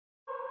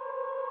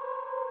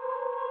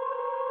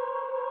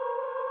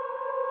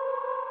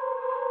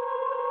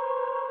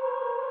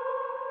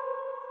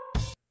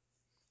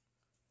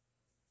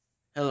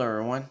Hello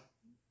everyone,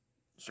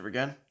 so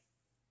again,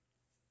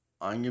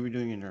 I'm going to be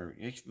doing another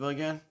reaction video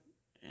again,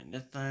 and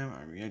this time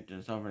I'm reacting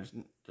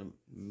to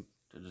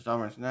the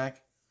summer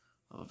snack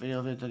of a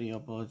video that he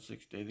uploaded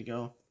 6 days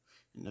ago,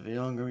 and the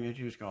video I'm going to react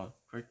to is called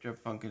Quick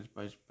Trip Pumpkin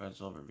Spice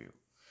Pretzel Review.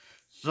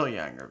 So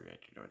yeah, I'm going to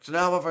react to it. So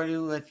now without further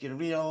ado, let's get a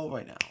video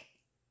right now.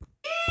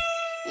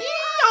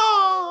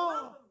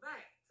 Welcome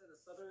back to the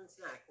Southern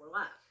Snack. We're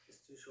live. It's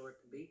too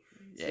short to be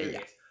serious.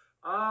 Yeah.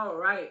 All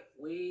right,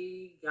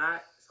 we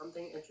got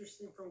something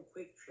interesting from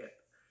Quick Trip.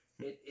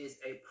 It is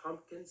a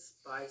pumpkin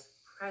spice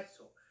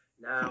pretzel.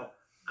 Now,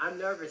 I'm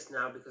nervous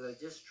now because I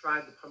just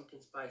tried the pumpkin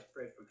spice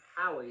bread from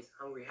Howie's,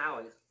 Hungry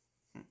Howie's.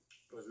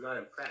 Was not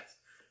impressed.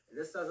 And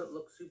this doesn't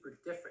look super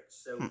different,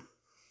 so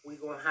we're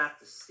going to have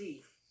to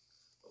see.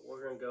 But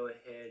we're going to go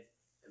ahead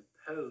and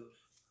pose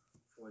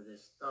for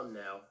this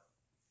thumbnail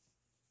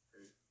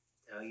and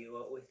tell you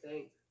what we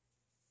think.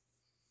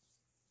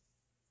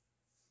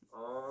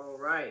 All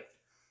right,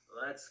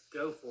 let's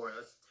go for it.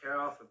 Let's tear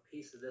off a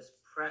piece of this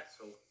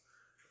pretzel.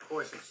 Of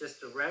course, it's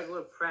just a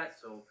regular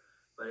pretzel,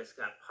 but it's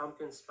got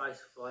pumpkin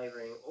spice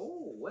flavoring.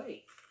 Oh,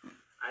 wait.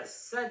 I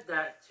said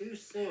that too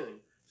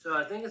soon. So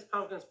I think it's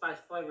pumpkin spice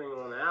flavoring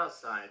on the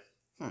outside,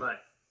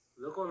 but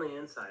look on the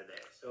inside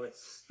there. So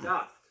it's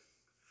stuffed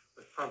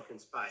with pumpkin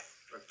spice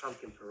or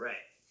pumpkin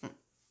puree,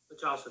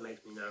 which also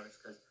makes me nervous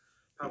because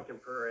pumpkin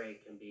puree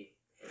can be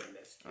hit and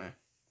miss too.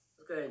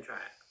 Let's go ahead and try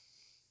it.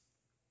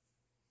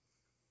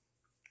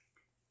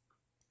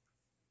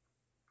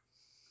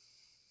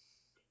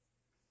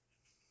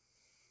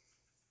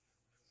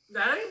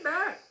 That ain't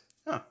bad.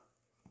 Huh.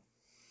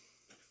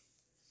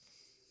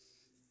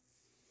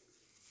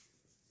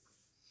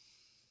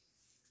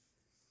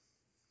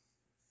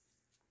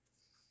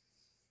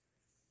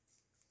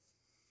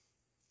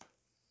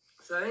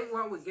 So I think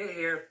what we get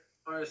here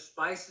are the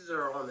spices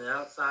are on the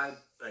outside,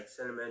 like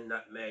cinnamon,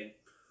 nutmeg,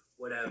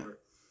 whatever.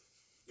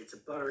 It's a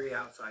buttery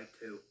outside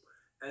too.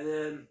 And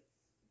then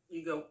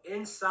you go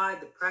inside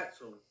the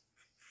pretzel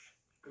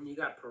and you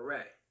got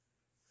puree.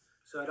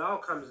 So it all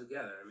comes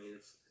together. I mean,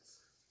 it's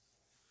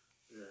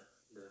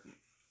the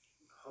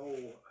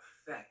whole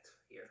effect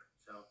here.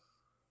 So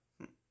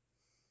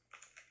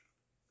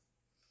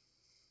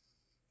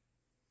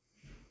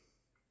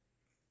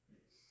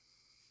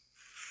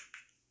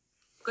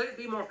could it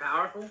be more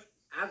powerful?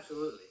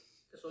 Absolutely.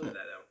 Just look at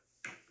that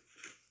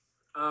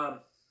though.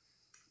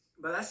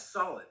 But that's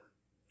solid.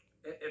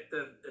 If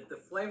the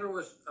flavor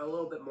was a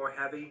little bit more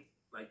heavy,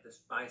 like the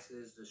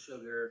spices, the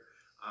sugar,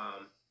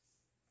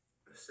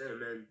 the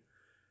cinnamon,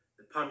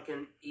 the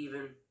pumpkin,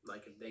 even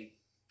like if they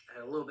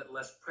had a little bit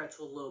less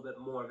pretzel, a little bit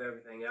more of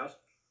everything else,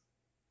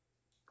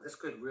 this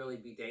could really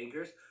be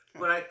dangerous.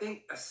 But I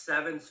think a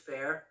 7's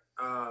fair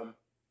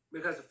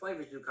because the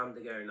flavors do come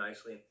together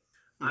nicely.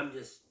 I'm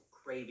just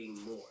craving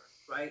more,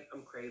 right?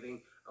 I'm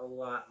craving a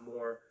lot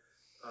more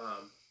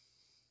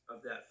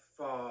of that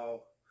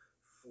fall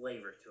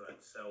flavor to it.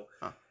 So,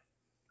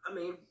 I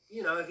mean,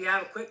 you know, if you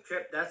have a Quick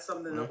Trip, that's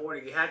something to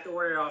order. You have to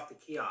order it off the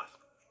kiosk.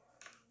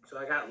 So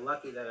I got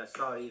lucky that I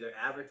saw it either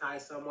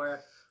advertised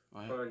somewhere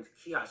or in the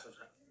kiosk. I was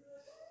like,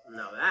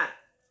 no,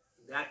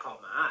 that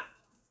caught my eye.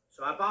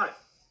 So I bought it.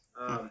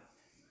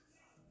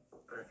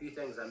 There are a few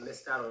things I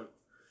missed out on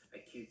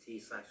at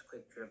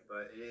QT/Quick Trip,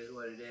 but it is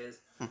what it is.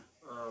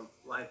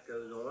 Life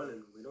goes on,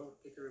 and we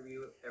don't get to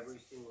review every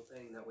single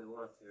thing that we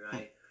want to,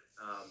 right?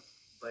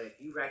 But if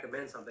you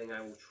recommend something,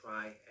 I will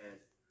try and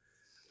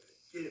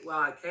get it while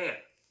I can.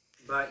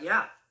 But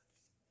yeah,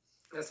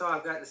 that's all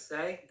I've got to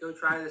say. Go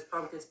try this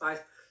pumpkin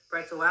spice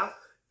pretzel out.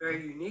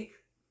 Very unique.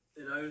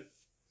 And other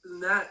than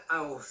that,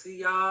 I will see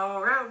y'all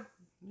around.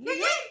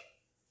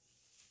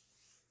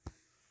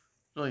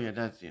 So yeah,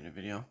 that's the end of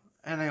the video.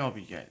 And I hope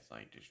you guys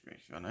like this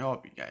video. And I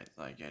hope you guys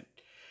like it.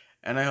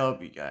 And I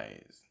hope you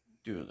guys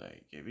do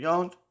like it. If you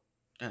don't,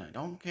 then I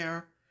don't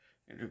care.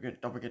 And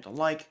don't forget to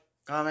like,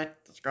 comment,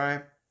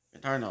 subscribe,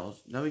 and turn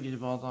those notification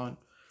bells on.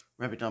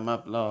 Every time I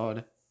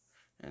upload.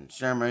 And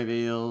share my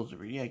videos,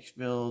 react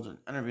builds, and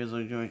other videos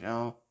I'm doing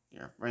now.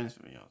 Your friends'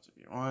 videos if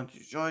you want to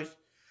choice.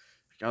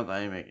 Because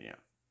I am making it.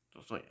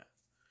 So yeah.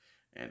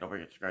 And don't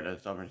forget to subscribe to the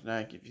Southern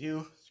Snack if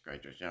you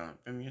subscribe to the channel.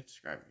 If you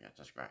subscribe,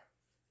 subscribe.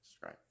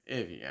 Subscribe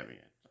if you haven't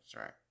yet.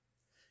 Subscribe.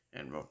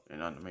 And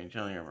on the main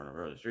channel, you're on the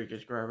road to 3K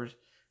subscribers.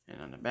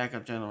 And on the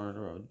backup channel, we're on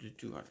the road to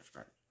 200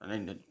 subscribers. And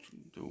then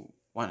to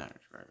 100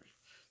 subscribers.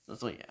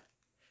 So yeah.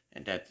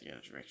 And that's the end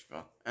of the next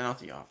film. And I'll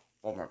see y'all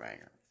for more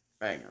banger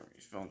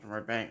films,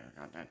 more banger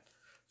content.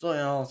 So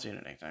yeah, I'll see you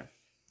next time.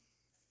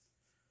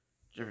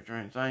 Jeffrey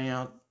trying signing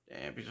out.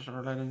 And peace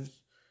out,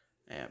 legends.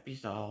 And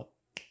peace out,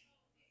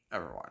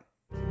 everyone.